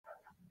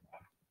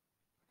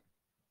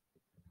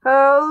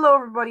Hello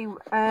everybody,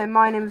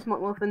 my name is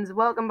Muffins.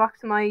 Welcome back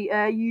to my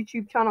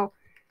YouTube channel.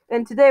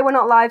 And today we're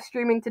not live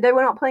streaming, today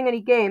we're not playing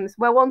any games.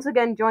 We're once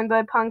again joined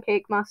by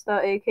Pancake Master,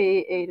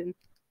 aka Aiden.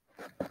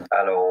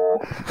 Hello.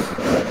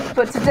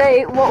 But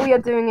today what we are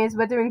doing is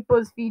we're doing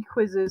Buzzfeed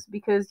quizzes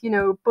because, you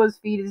know,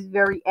 Buzzfeed is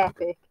very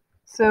epic.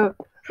 So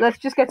let's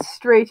just get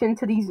straight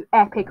into these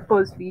epic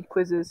Buzzfeed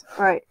quizzes.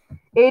 Alright,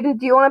 Aiden,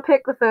 do you want to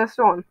pick the first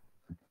one?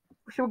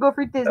 Should we go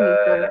through Disney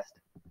first?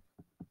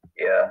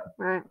 Yeah.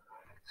 Alright,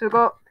 so we've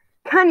got,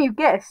 can you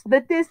guess the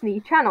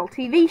Disney Channel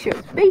TV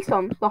shows based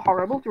on the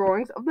horrible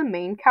drawings of the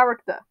main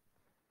character?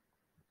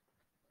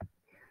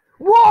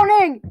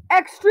 Warning!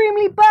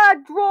 Extremely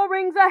bad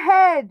drawings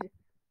ahead!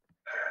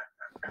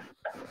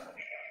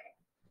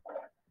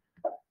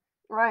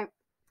 Right.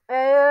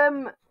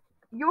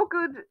 You're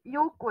good.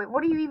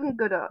 What are you even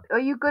good at? Are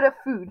you good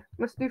at food?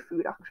 Let's do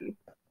food, actually.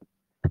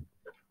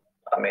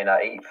 I mean,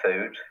 I eat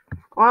food.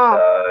 Wow.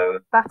 So...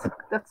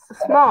 That's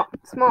smart.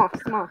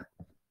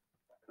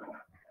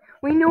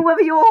 We know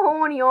whether you're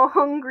horny or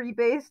hungry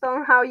based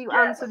on how you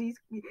answer these.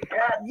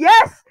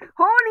 Yes!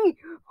 Horny!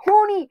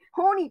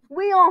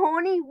 We are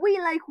horny. We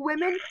like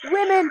women.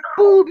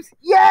 Boobs!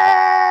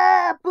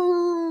 Yeah!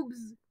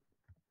 Boobs!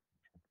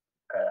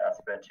 Okay, that's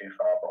a bit too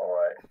far, but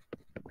alright.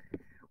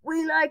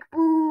 We like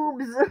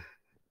boobs.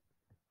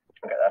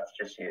 Okay, that's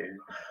just you.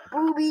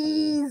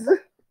 Boobies!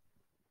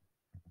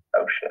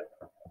 Oh shit.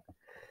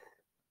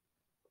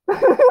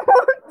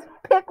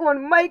 Pick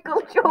one.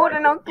 Michael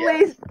Jordan on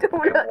glazed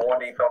donuts.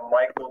 Warning from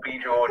Michael B.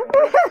 Jordan.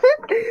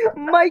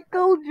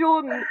 Michael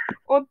Jordan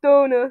on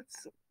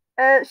donuts.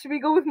 Should we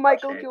go with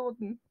Michael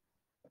Jordan?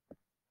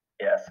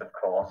 Yes, of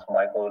course,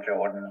 Michael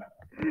Jordan.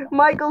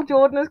 Michael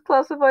Jordan is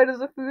classified as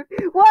a food.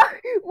 What?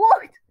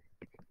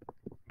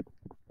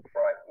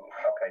 Right,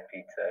 okay,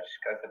 pizza. Just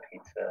go for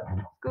pizza.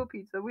 Let's go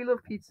pizza. We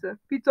love pizza.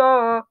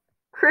 Pizza!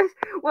 Chris,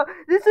 well,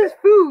 this is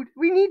food.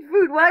 We need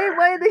food. Why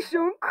are they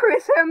showing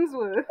Chris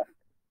Hemsworth?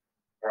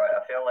 Right,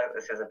 I feel like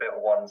this is a bit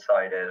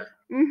one-sided.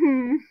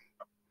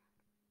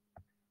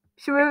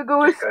 Should we go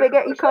with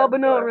spaghetti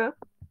carbonara?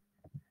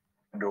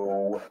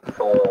 No,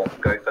 Thor.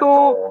 Go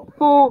for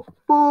Thor.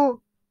 Thor.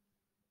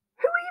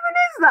 Who even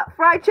is that?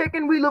 Fried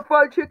chicken. We love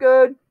fried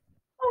chicken.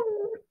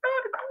 Oh,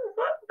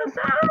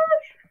 massage.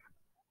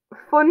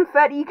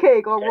 Funfetti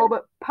cake or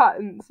Robert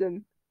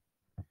Pattinson?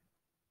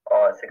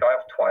 Oh, it's the guy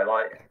off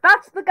Twilight.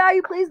 That's the guy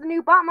who plays the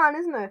new Batman,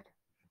 isn't it?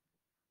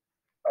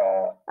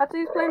 Oh. That's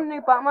who's playing the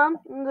new Batman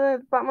in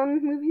the Batman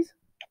movies.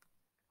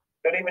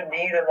 Don't even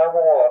need another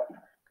one.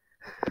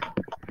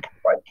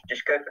 Right,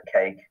 just go for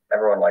cake.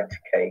 Everyone likes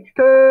cake.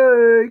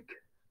 Cake!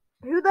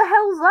 Who the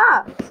hell's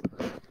that?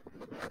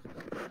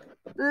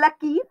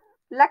 Lucky?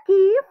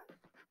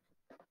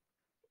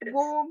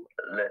 Warm?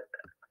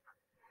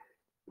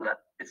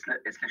 It's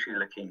literally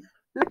Lakeith.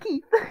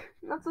 Lakeith.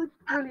 That's a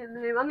brilliant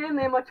name. I'm gonna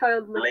name my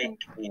child Lakeith.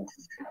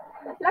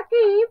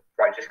 Lakeith.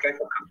 Right, just go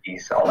for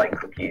cookies. I like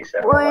cookies.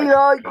 We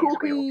like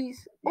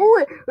cookies.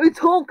 Oh, it's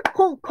Hulk.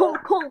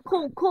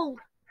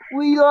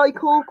 We like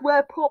Hulk.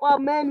 We're proper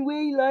men.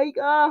 We like,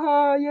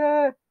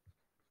 yeah.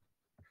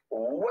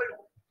 What?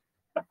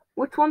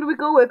 Which one do we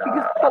go with?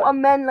 Because proper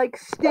men like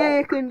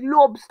steak and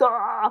lobster.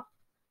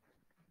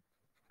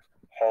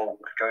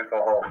 Hulk. Go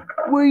for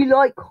Hulk. We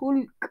like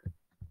Hulk.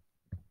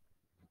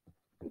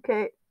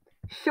 Okay.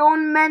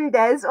 Shawn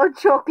Mendes or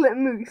chocolate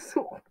mousse?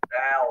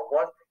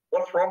 Ow,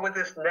 what's wrong with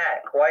this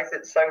neck? Why is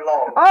it so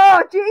long?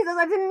 Oh, Jesus,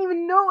 I didn't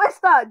even notice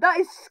that. That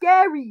is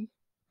scary.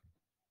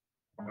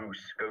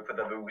 Moose. Go for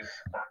the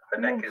moose. The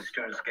neck is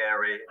too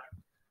scary.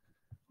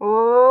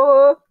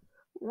 Oh,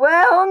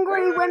 we're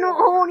hungry. We're not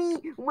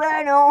horny.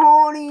 We're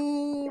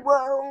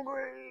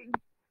hungry.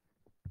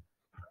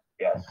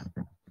 Yes.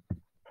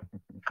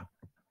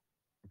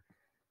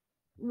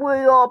 We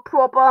are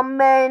proper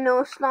men,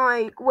 us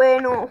like we're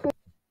not horny.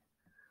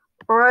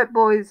 Alright,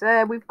 boys,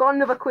 we've got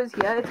another quiz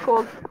here. It's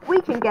called We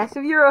Can Guess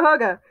If You're a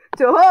Hugger.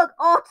 To hug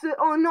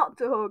or not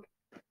to hug.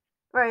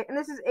 Right, and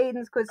this is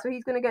Aiden's quiz, so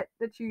he's gonna get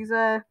to choose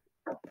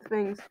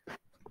things.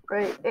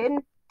 Right,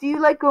 Aiden, do you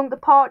like going to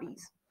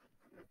parties?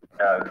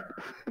 No.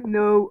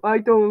 No, I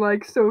don't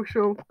like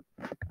social.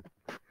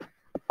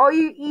 Are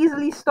you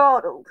easily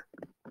startled?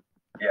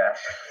 Yes.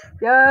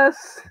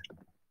 Yes.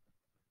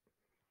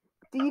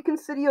 Do you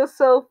consider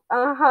yourself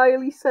a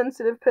highly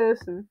sensitive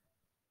person?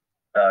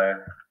 No.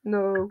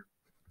 No.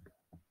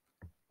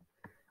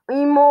 Are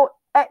you more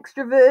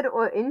extroverted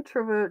or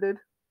introverted?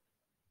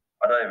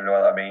 I don't even know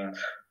what that means.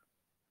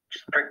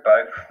 Just pick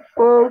both.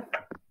 Both.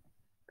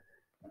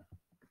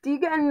 Do you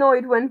get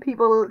annoyed when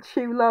people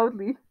chew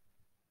loudly?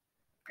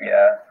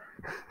 Yeah.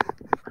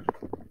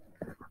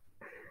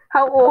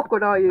 How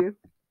awkward are you?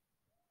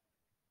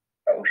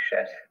 Oh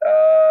shit.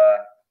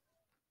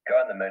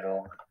 Go in the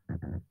middle.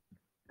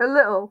 A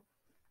little?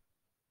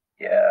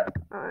 Yeah.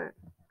 Alright.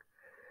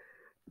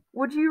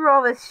 Would you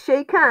rather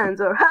shake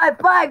hands or high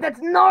five? That's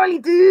gnarly,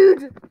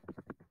 dude!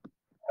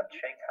 I'd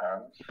shake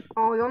hands.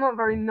 Oh, you're not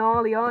very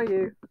gnarly, are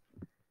you?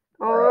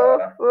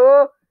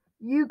 Oh,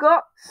 you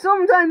got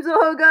sometimes a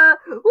hugger.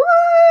 Woo, woo,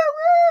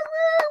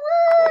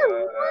 woo,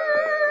 woo, woo.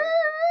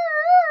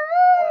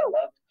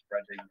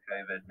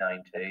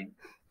 19.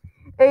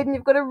 Aiden,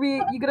 you gotta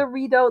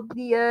read out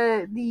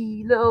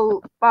the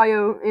little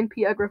bio in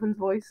Peter Griffin's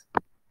voice.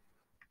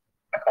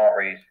 I can't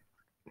read.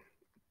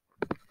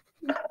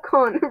 You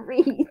can't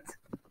read.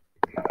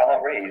 I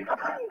can't read.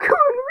 You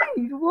can't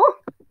read? What?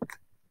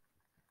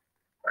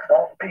 I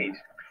can't read.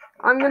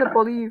 I'm gonna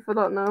bully you for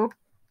that now.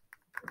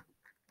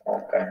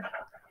 Okay.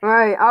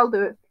 Alright, I'll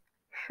do it.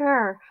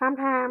 Sure,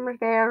 sometimes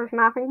there's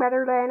nothing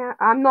better than it.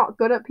 I'm not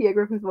good at Peter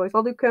Griffin's voice.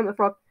 I'll do Kermit the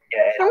Frog.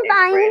 Yeah,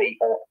 Sometimes. it's really.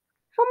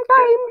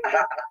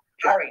 Sometimes.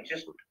 Harry,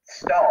 just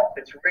stop.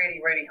 It's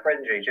really, really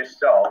cringy. Just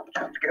stop.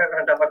 Just go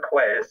and have a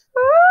quiz.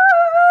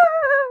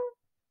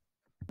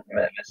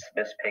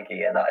 Miss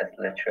Piggy, and that is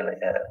literally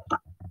it.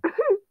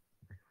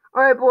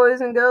 Alright,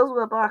 boys and girls,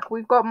 we're back.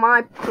 We've got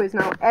my quiz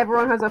now.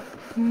 Everyone has a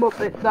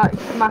Muppet that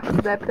matches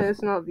their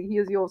personality.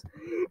 Here's yours.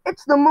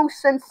 It's the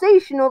most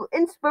sensational,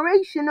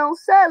 inspirational,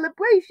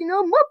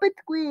 celebrational Muppet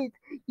quiz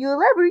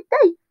you'll ever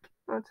take.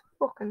 That's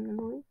fucking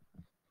annoying.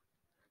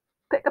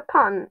 Pick a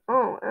pattern.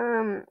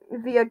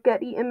 Via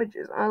Getty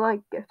Images. I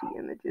like Getty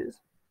Images.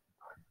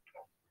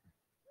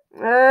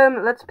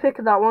 Let's pick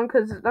that one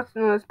because let's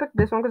pick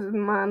this one because it's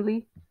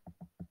manly.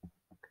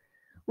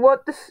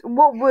 What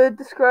word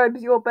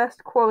describes your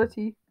best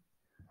quality?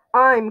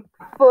 I'm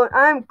fun.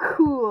 I'm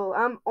cool.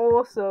 I'm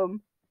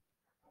awesome.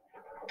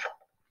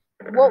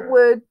 What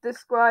word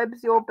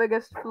describes your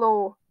biggest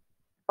flaw?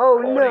 Oh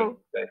no.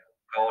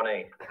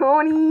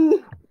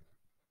 Corny.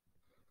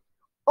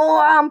 Oh,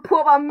 I'm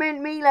proper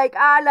mint me. Like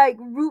I like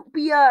root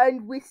beer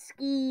and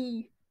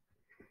whiskey.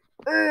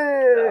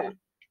 Grr.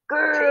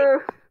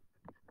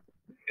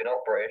 You're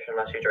not British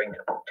unless you drink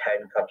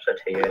 10 cups of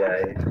tea a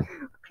day.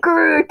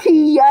 Grr,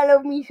 tea. I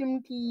love me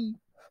some tea.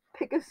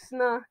 Pick a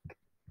snack.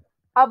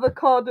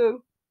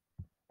 Avocado.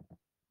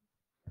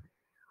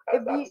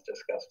 That's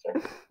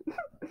disgusting.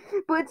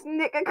 But it's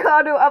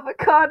Nicocado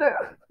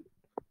avocado.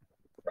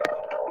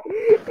 Oh.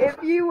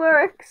 If you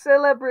were a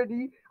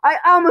celebrity, I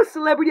am a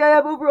celebrity. I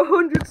have over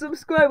 100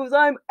 subscribers.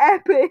 I'm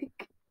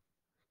epic.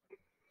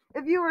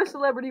 If you were a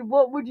celebrity,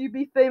 what would you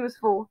be famous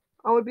for?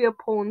 I would be a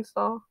porn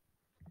star.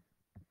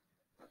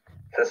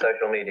 To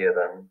social media,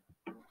 then.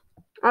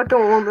 I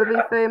don't want to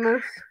be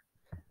famous.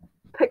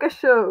 Pick a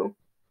show.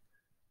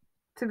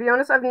 To be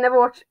honest, I've never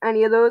watched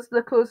any of those.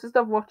 The closest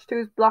I've watched to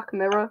is Black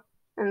Mirror.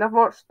 And I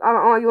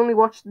only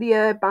watched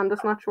the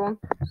Bandersnatch one.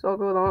 So I'll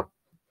go with that.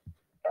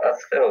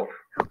 That's still.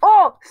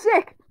 Oh,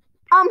 sick!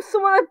 I'm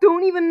someone I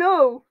don't even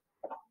know.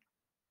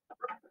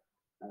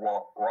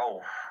 What,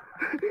 Rolf?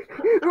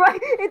 Right,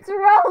 it's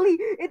Rowley.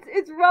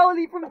 It's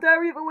Rowley from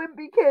Diary of a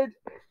Wimpy Kid.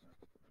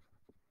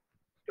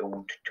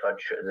 Don't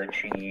touch the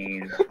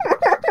cheese.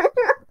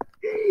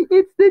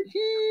 It's the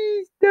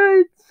cheese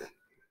touch.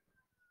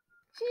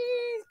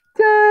 Cheese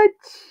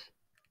touch.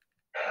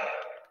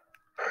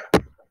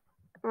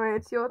 Alright,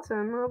 it's your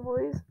turn now,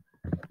 boys.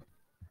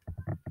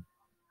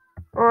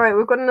 Alright,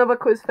 we've got another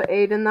quiz for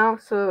Aiden now,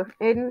 so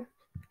Aiden,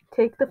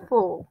 take the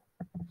floor.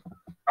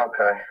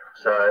 Okay,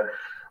 so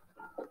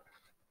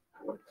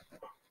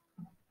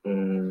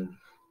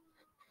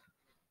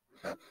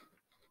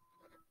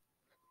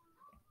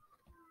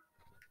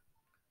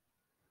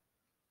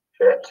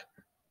shit.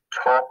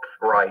 Top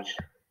right.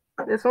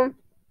 This one?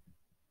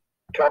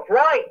 Top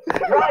right!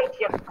 Right,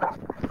 yeah.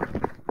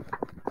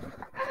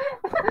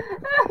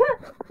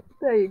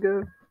 There you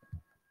go.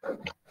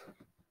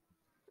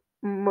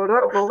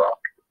 Morocco. Oh,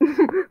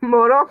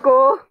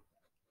 Morocco.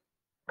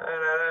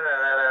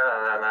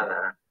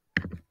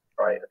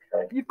 Right,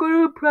 okay. You've got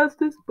to impress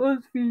this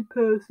Buzzfeed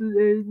person,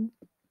 Aiden.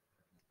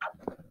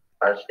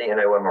 I just need to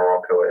know where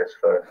Morocco is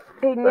first.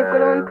 Aiden, you've got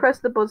to impress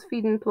the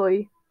Buzzfeed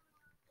employee.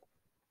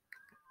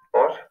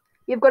 What?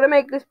 You've got to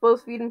make this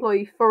Buzzfeed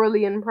employee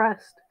thoroughly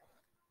impressed.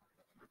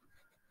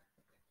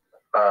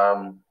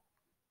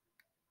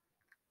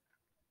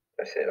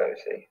 Let's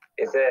see.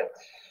 Is it?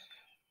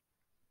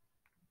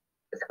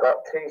 It's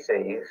got 2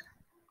 C's.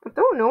 I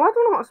don't know how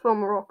to spell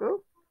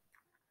Morocco.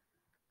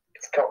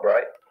 It's top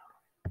right.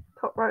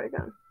 Top right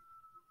again.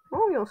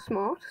 Oh, you're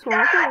smart.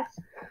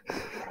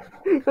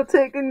 You're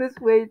taking this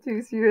way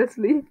too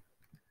seriously.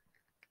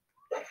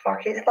 The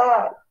fuck is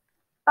that?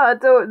 I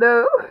don't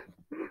know.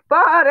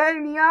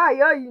 Right,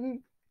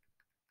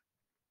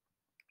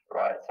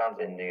 it sounds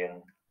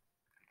Indian.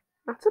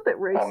 That's a bit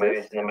racist. Oh, maybe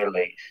it's in the Middle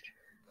East.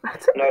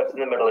 No, it's in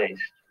the Middle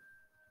East.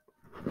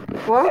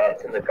 What?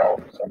 It's in the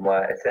Gulf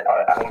somewhere.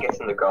 I think it's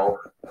in the Gulf.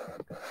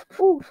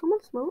 Oh,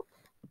 someone smart.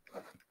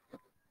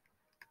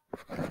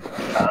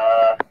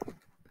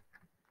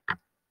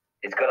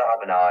 It's got to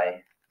have an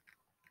I.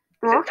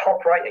 Is What? it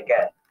top right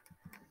again?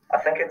 I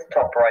think it's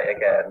top right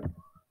again.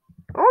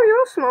 Oh,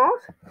 you're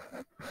smart.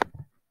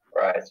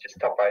 Right, it's just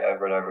top right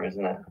over and over,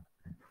 isn't it?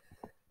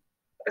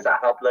 Is that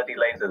how bloody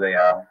lazy they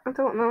are? I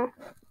don't know.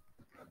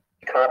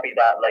 You can't be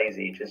that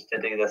lazy just to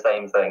do the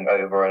same thing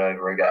over and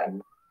over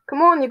again.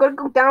 Come on, you gotta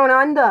go down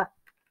under.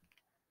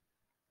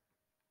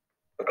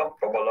 I come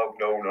from a long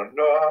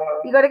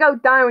no. You gotta go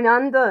down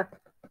under.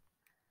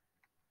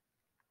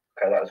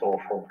 Okay, that was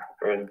awful.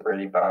 Really,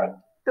 really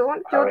bad.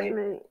 Don't judge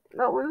me.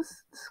 That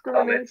was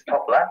discrimination. It's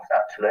top left,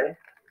 actually.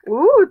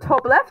 Ooh,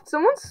 top left.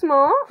 Someone's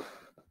smart.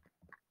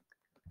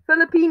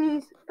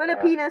 Philippines.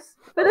 Filipinas.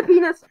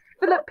 Filipinas.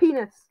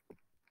 Filipinas.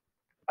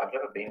 I've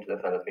never been to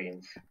the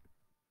Philippines.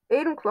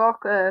 Aiden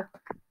Clark, I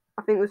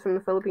think was from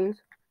the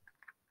Philippines.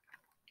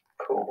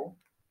 Cool.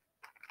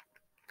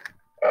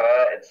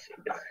 It's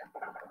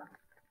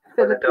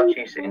where the Dutch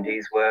East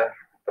Indies were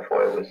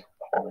before it was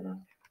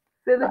Holland.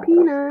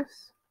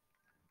 Filipinas.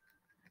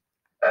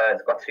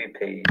 It's got 2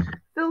 P's.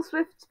 Phil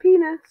Swift's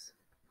penis.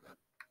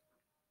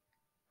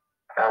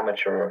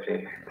 Amateur of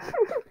you.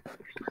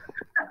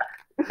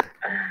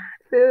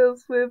 Phil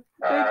Swift,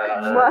 big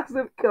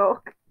massive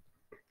cock.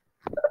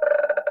 Do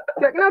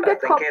you reckon I'll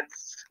get I think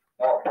it's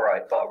bottom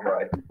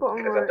right.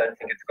 Because right. I don't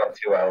think it's got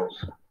 2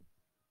 L's.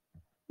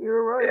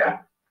 You're right. Yeah.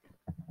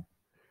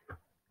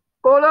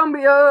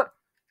 Colombia.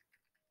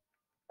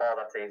 Oh,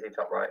 that's easy,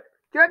 top right.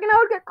 Do you reckon I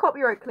would get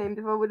copyright claimed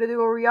if I were to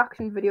do a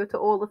reaction video to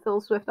all the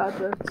Phil Swift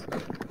adverts?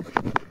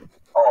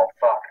 Oh,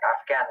 fuck.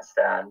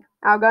 Afghanistan.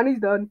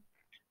 Afghanistan.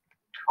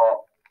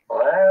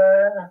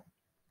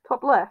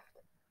 Top left.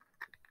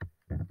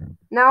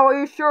 Now, are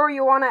you sure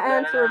you want to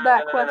answer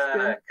that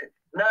question?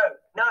 No.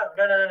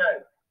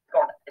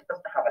 God, it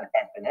doesn't have an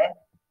F in it.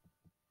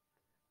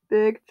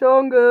 Big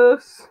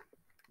Chungus.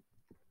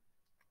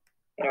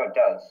 You know it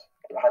does.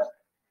 It has.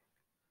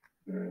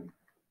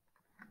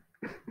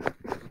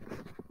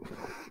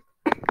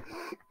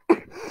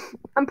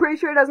 I'm pretty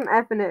sure it has an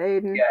F in it,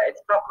 Aiden. Yeah,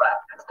 it's top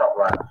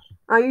left.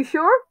 Are you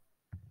sure?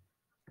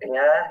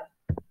 Yeah.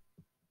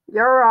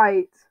 You're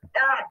right.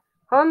 Ah!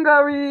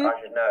 Hungary. I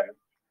should know.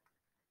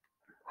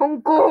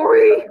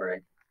 Hungary.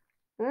 Hungary.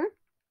 Hmm?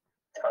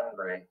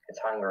 It's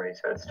Hungary,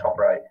 so it's top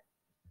right.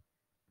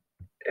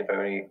 If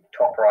only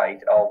top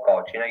right. Oh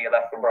god, you know your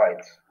left and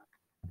right.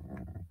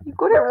 You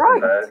got it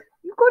right.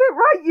 You got it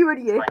right, you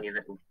idiot. Tiny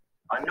little.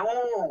 I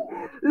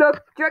know. Look,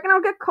 do you reckon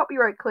I'll get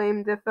copyright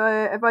claimed if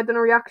I done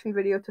a reaction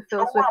video to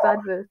Phil Swift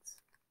adverts?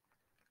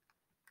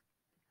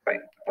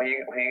 Wait, were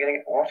you gonna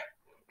get what? Do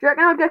you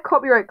reckon I'll get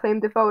copyright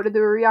claimed if I were to do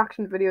a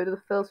reaction video to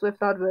the Phil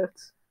Swift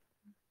adverts?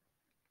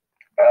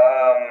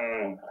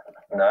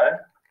 No.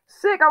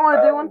 Sick, I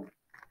want to do one.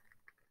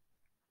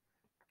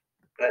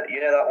 You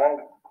know that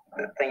one,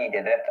 the thing you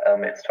did it.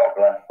 It's top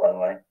left, by the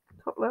way.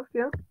 Top left,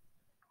 yeah.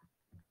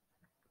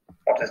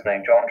 What's his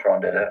name?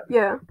 JonTron did it.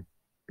 Yeah,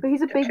 but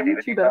he's a big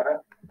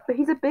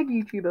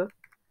YouTuber.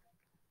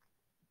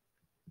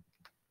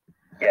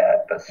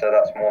 Yeah, but so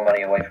that's more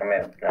money away from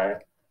him, no?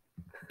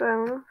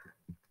 Fair enough.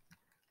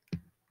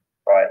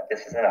 Right,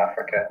 this is in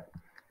Africa.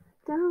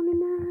 Down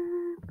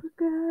in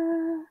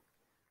Africa.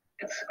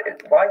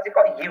 Why has it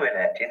got you in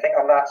it? Do you think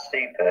I'm that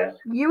stupid?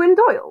 You and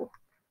Doyle?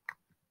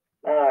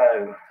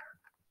 No.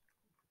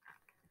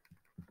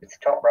 It's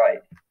top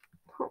right.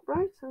 Top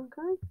right,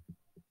 okay.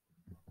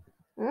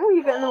 Oh,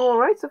 you're getting them all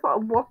right so far.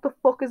 What the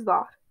fuck is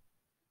that?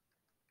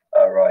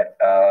 Oh, right.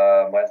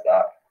 Where's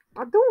that?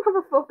 I don't have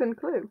a fucking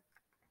clue.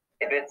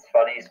 If it's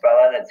funny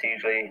spelling, it's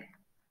usually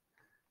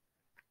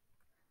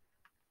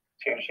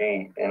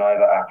in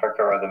either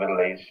Africa or the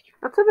Middle East.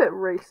 That's a bit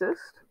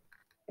racist.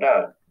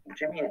 No. What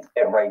do you mean it's a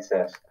bit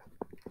racist?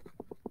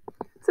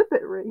 It's a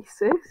bit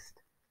racist.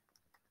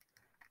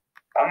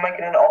 I'm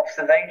making an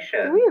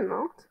observation. No, you're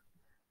not.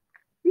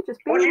 You're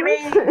just being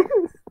racist.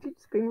 You're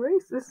just being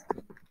racist.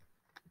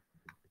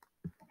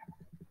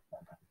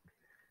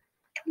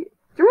 Do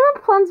you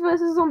remember Plants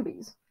vs.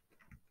 Zombies?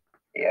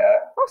 Yeah.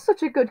 That was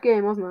such a good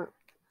game, wasn't it?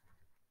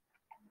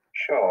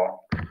 Sure.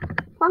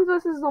 Plants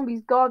vs.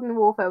 Zombies Garden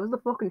Warfare was the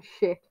fucking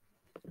shit.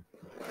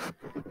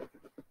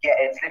 Yeah,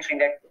 it's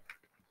literally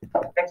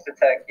next to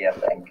Turkey, I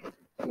think.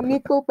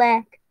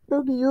 Nickelback.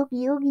 Oogie,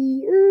 oogie,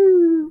 oogie,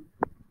 ooh.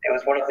 It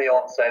was one of the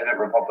old Soviet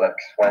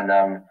republics when,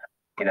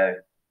 you know,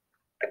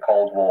 the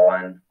Cold War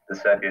and the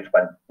Soviets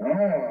went,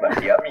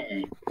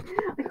 yummy.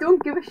 I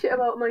don't give a shit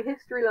about my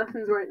history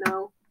lessons right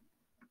now.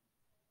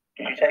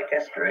 Did you take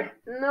history?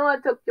 No, I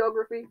took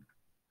geography.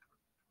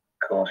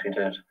 Of course you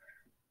did.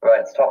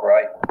 Right, it's top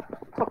right.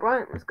 Top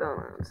right, let's go,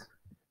 lads.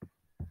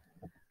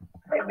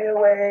 Take me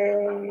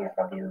away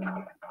from you.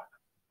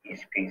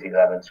 Easy peasy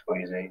lemon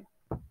squeezy.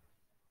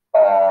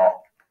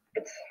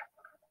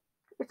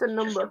 It's a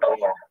number.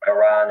 Just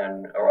Iran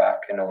and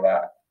Iraq and all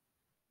that.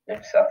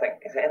 It's, I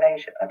think, is it in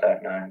Asia? I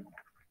don't know.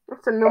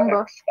 It's a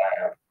number.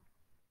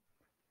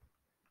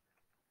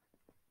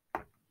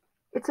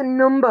 It's a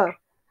number.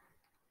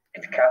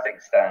 It's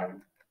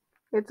Kazakhstan.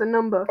 It's a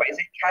number. Wait, is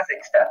it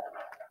Kazakhstan?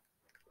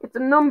 It's a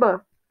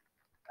number.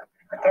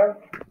 I don't.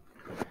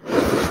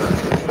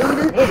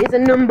 Aiden, it is a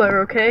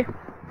number, okay?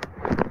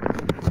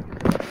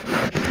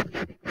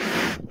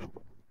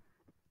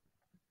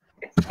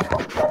 It's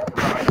bottom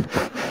right.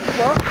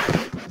 What?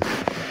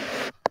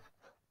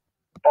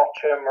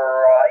 Bottom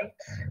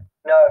right?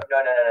 No.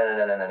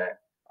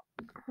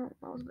 Oh,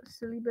 that was a bit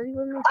silly, Billy,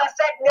 wasn't it? I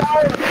said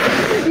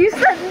no! You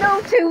said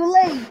no too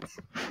late!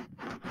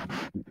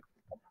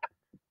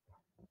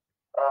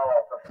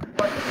 Oh, for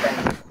fuck's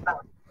sake.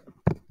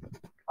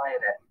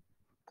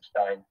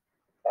 Stein.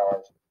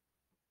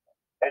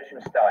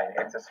 Liechtenstein.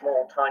 It's a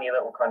small, tiny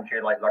little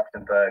country like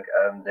Luxembourg,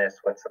 near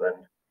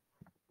Switzerland.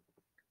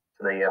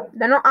 the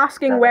They're not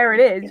asking no, where it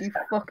is, he's- you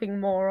fucking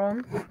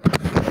moron.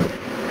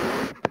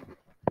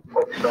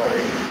 Oh,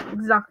 sorry.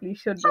 Exactly,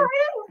 should be.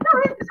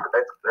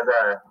 There's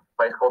a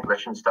place called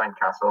Liechtenstein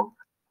Castle.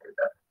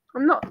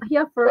 I'm not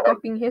here for a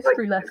fucking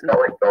history It's lesson. got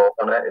like gold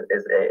on it.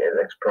 It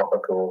looks proper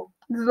cool.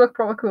 Does it look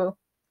proper cool?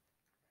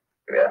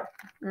 Yeah.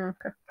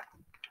 Okay.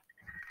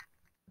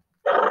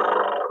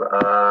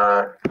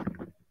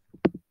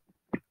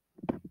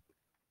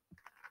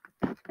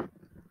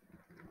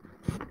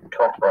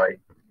 Top right.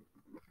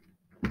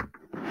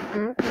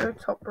 Okay,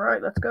 top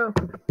right, let's go.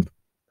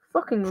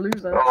 Fucking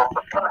loser. Oh,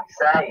 for fuck's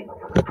sake.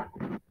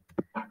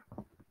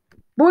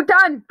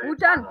 Bhutan!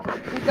 Bhutan!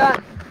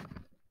 Bhutan!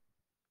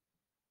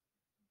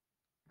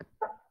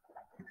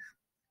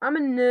 I'm a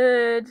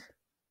nerd.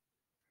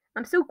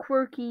 I'm so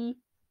quirky.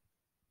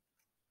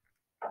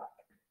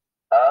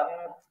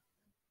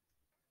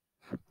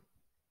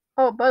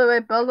 Oh, by the way,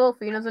 Belle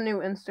Delphine has a new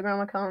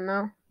Instagram account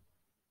now.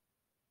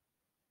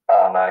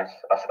 Oh, nice.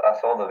 I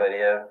saw the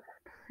video.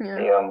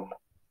 Yeah.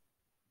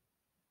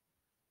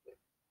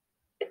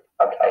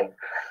 Okay.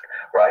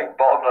 Right,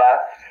 bottom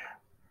left.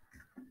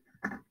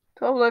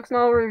 12 likes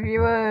now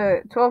review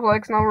 12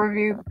 likes now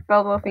review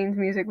Belle Delphine's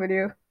music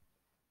video.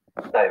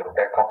 No, we'll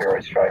get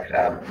copyright strikes.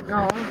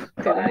 No,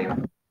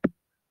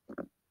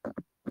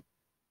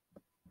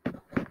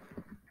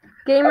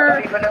 Gamer. I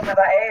don't even know where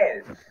that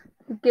is.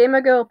 Gamer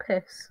girl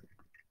piss.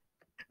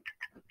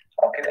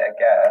 I'll give it a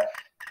guess.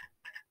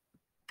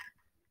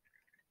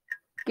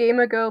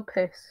 Gamer girl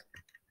piss.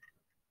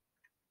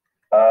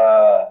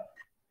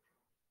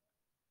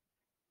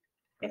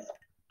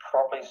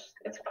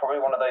 It's probably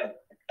one of those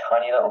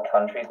tiny little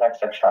countries next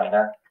to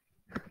China.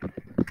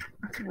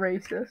 That's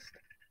racist.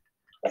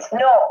 It's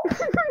not.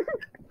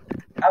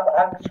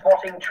 I'm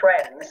spotting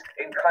trends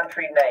in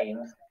country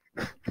names.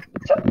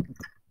 So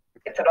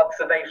it's an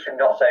observation,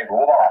 not saying,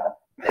 "Oh,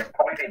 it's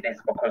probably this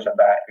because of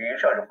that." You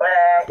should have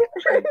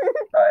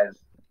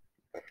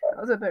That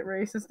was a bit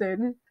racist,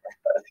 Aiden.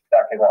 That's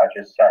exactly what I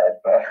just said,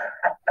 but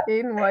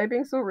Aiden, why are you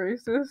being so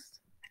racist?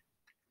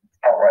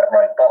 Oh,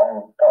 right,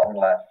 bottom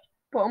left.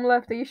 Bottom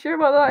left, are you sure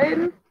about that,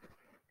 Aiden?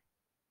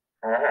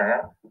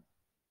 Mm-hmm.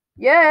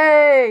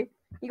 Yay!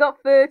 You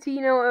got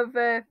 13 out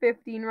of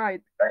 15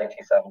 right.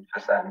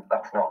 87%.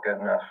 That's not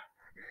good enough.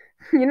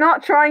 You're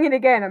not trying it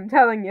again, I'm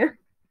telling you.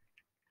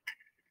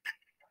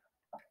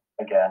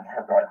 Again.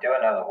 Right, do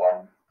another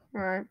one.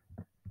 Alright.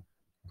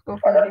 Let's go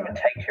for I don't even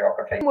take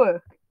geography.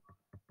 work.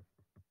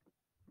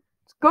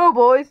 Let's go,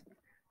 boys.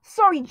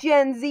 Sorry,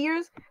 Gen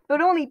Zers, but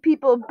only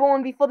people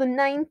born before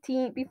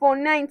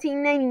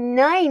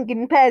 1999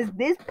 can pass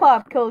this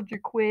pop culture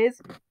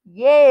quiz.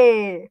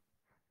 Yeah.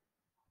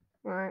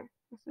 Alright,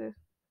 what's this?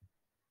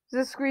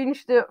 This is a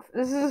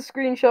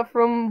screenshot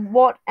from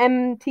what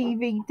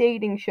MTV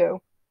dating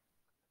show?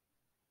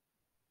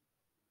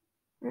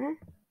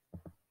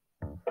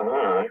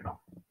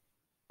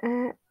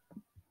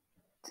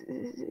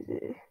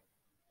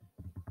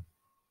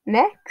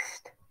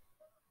 Next?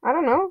 I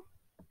don't know.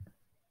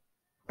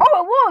 Oh,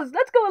 it was!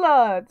 Let's go,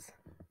 lads!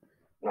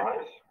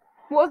 Nice.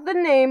 What's the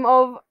name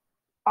of...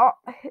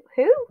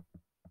 who?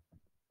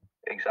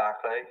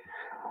 Exactly.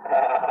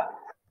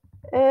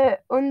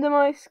 Under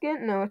My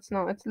Skin? No, it's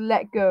not. It's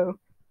Let Go.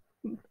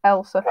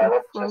 Elsa from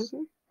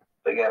Frozen.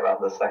 Forget about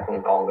the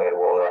second Congo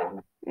War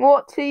then.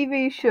 What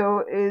TV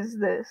show is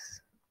this?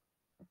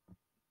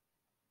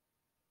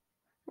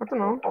 I don't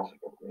know.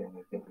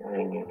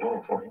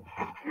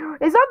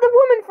 Is that the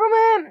woman from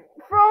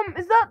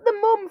is that the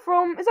mum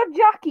from, is that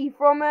Jackie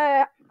from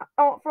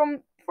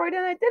Friday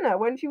Night Dinner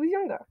when she was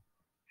younger?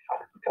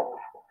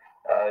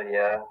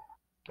 Yeah.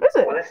 Is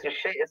it? Well, it's just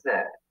shit, isn't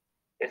it?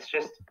 It's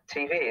just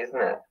TV,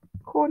 isn't it?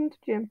 According to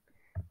Jim.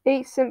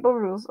 8 simple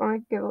rules. I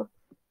give up.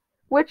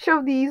 Which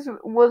of these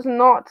was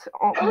not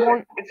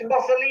one? It's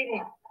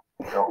Mussolini.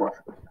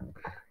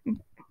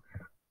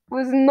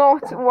 Was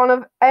not one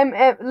of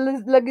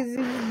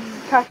Legacy's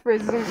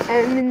catchphrases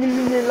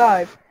in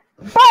live.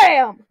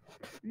 BAM!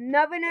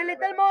 Nothing a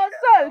little more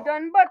salt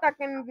and butter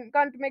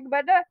can't make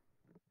better.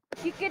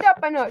 Kick it up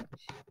a notch.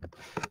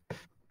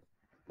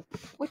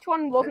 Which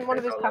one wasn't one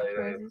of his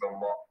catchphrases? From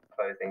what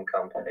clothing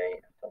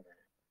company?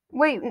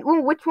 Wait,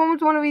 which one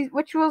was one of these?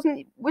 Which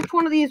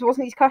one of these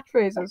wasn't his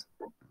catchphrases?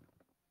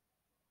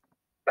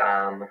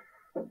 Bam.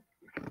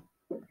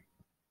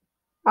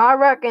 I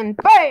reckon.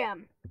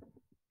 BAM!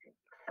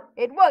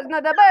 It was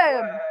not a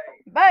BAM!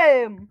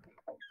 BAM!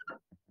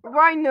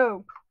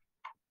 Rhino.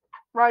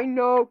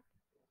 Rhino.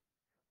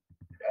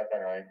 I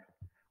don't know.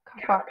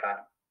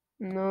 Kappa.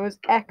 No, it's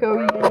Echo.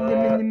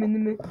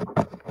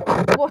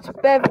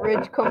 What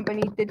beverage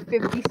company did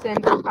 50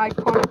 Cent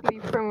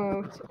iconically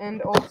promote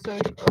and also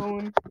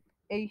own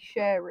a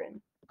share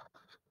in?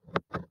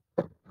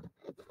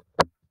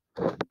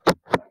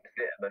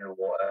 Vitamin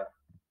water.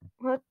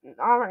 What?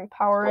 I reckon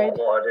Powerade.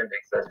 Water didn't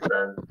exist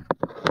then.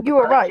 You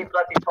were right. You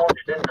bloody told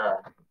you, didn't I?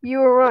 You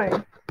were right.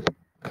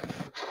 I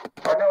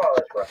know I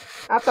was right.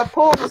 That's a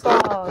porn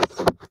stars.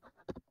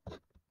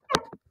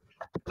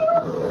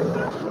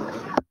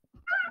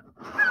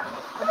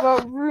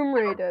 About room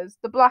raiders,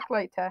 the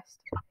blacklight test.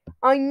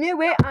 I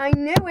knew it. I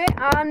knew it.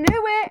 I knew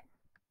it.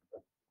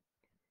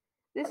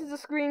 This is a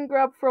screen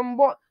grab from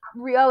what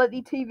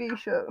reality TV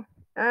show?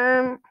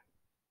 I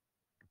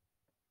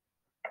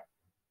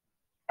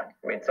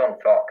mean, it's on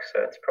Fox,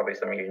 so it's probably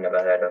something you've never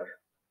heard of.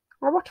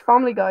 I watch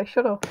Family Guy.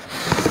 Shut up.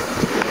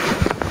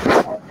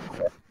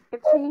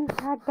 It seems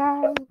that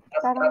day.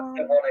 That's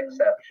the one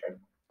exception.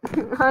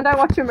 And I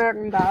watch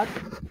American Dad.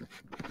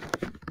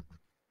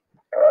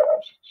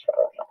 Alright, shut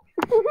up.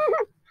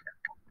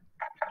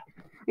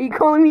 Are you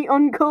calling me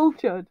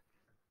uncultured?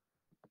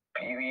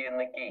 Beauty and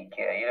the Geek,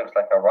 yeah, he looks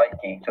like a right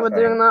geek, We're doesn't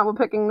doing he? that. We're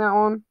picking that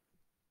one.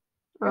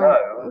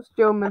 No. It's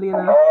Joe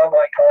Millionaire. Oh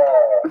my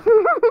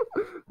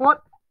god.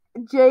 What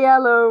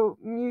JLO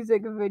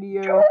music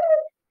video? Joe?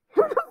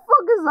 Who the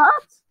fuck is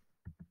that?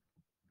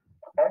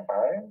 I don't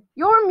know.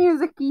 You're a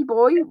music-y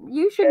boy.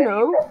 You should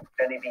know.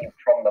 Jenny B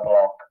from the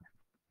block.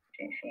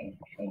 She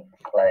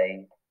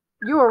slay.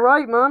 You are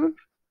right, man.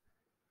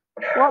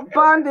 What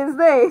band is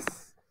this?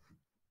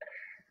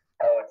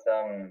 Oh, it's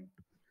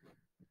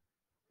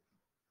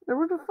They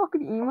were the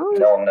fucking emo.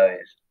 no one knows.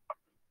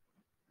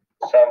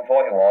 Sum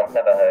 41,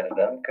 never heard of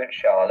them. Good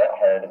Charlotte,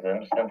 heard of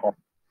them. Simple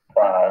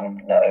Plan,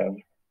 no.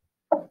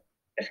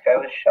 Just go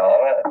with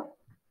Charlotte.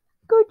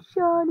 Good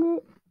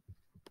Charlotte.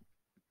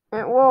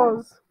 It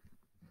was.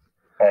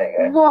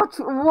 There you go. What?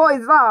 What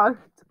is that?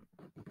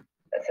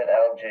 It's an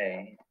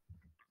LG.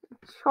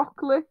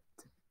 Chocolate.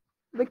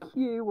 The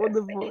Q or It's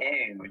the the voice?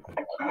 Q. It's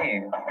the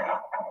Q.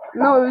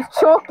 No, it was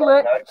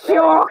chocolate. No, it's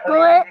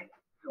Chocolate. clean.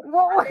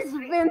 What was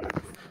Vince?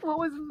 What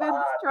was Vince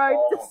Ah,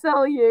 trying to oh.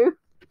 sell you?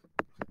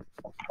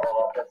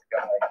 Oh, this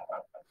guy.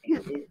 He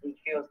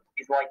feels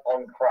he's like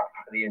on crack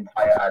for the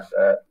entire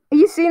advert. Are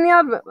you seeing the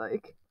advert?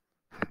 Like,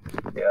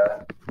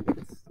 Yeah,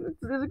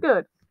 it's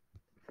good.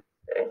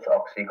 it's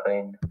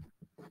OxyClean.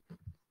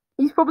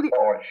 He's probably.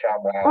 Or it's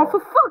ShamWow. Oh, for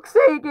fuck's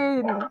sake,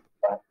 Aiden!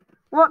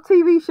 What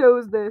TV show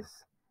is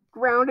this?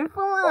 Grounded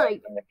for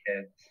Life. And the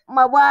kids.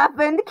 My wife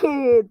and the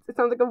kids. It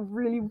sounds like a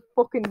really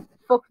fucking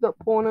fucked up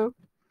porno.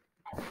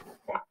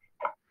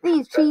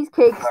 These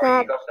cheesecake Harry,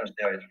 snacks. you got some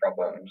serious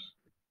problems.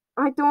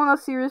 I don't have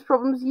serious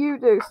problems. You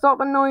do. Stop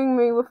annoying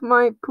me with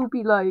my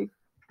poopy life.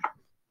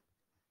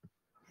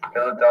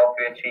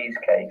 Philadelphia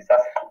cheesecakes.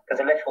 There's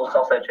a literal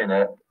sausage in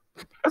it.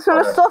 That's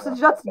not a sausage.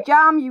 That's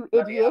jam, you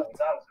Yeah, idiot.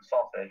 that was a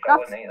sausage. I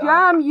That's wouldn't eat that.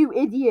 jam, you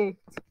idiot.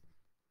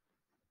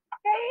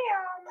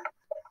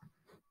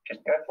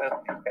 Just go for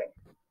okay.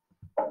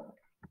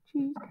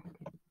 Cheesecake.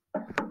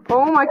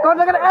 Oh my god!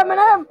 Look at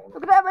Eminem.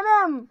 Look at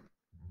Eminem.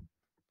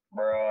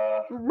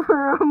 Bruh.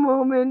 For a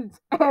moment,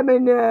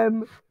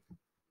 Eminem.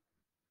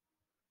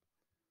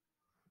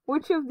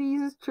 Which of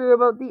these is true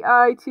about the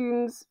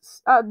iTunes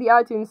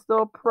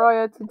store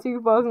prior to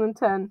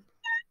 2010?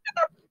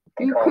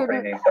 You can't couldn't.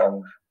 read these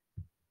songs.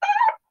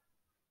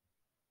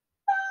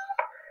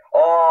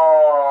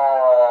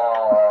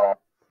 Oh.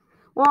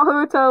 What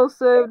hotel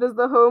served as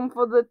the home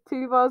for the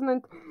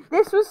 2000?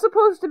 This was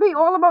supposed to be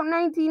all about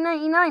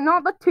 1999,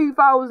 not the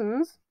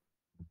 2000s.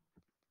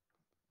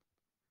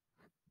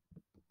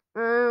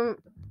 I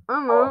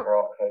don't know.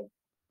 Rock.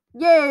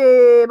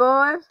 Yeah,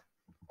 boys.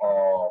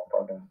 Oh,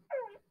 bugger.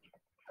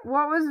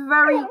 What was a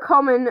very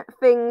common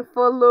thing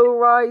for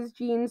low-rise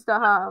jeans to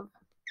have?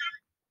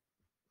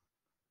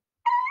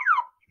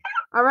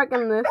 I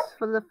reckon this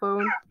for the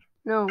phone.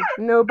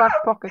 No back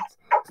pockets.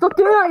 Stop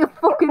doing that, you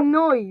fucking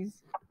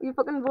noise. Your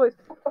fucking voice.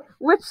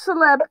 Which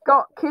celeb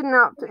got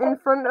kidnapped in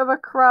front of a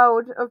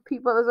crowd of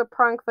people as a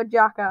prank for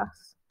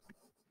Jackass?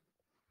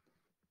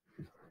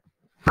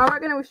 I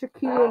reckon it was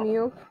Shaquille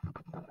O'Neal.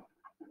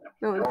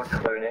 No, it George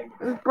Clooney.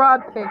 was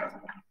Brad Pitt.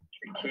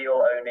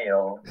 Shaquille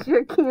O'Neal.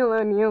 Shaquille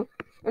O'Neal.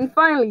 And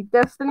finally,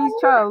 Destiny's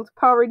Child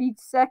parodied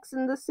Sex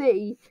and the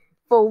City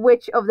for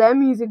which of their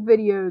music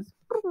videos?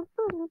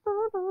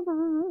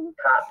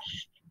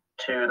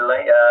 Catch you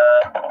later.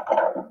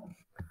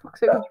 Fuck's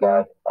sake, That's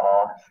let's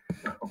go.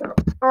 my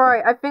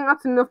Alright, I think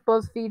that's enough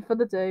BuzzFeed for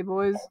the day,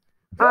 boys.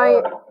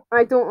 I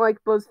don't like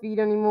BuzzFeed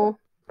anymore.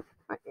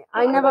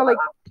 I never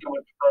liked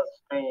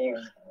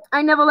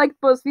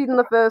BuzzFeed in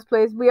the first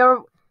place.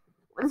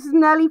 This is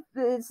nearly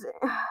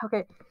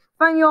okay.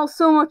 Thank you all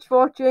so much for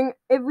watching.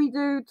 If we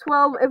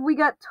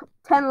get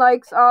 10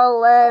 likes,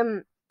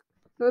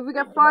 if we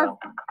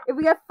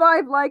get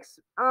 5 likes,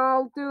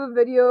 I'll do a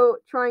video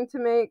trying to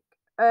make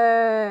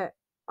our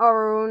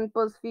own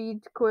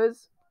BuzzFeed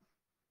quiz.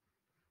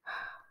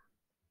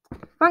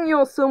 Thank you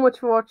all so much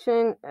for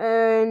watching,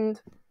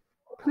 and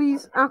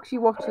please actually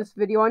watch this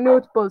video. I know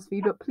it's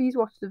BuzzFeed, but please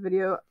watch the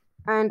video,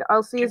 and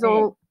I'll see you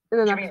all in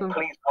the next one.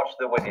 Please watch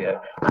the video.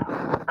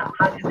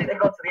 How do you think they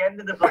got to the end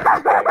of the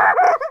video?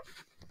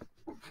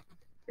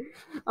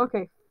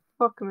 Okay,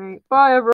 fuck me. Bye, everyone.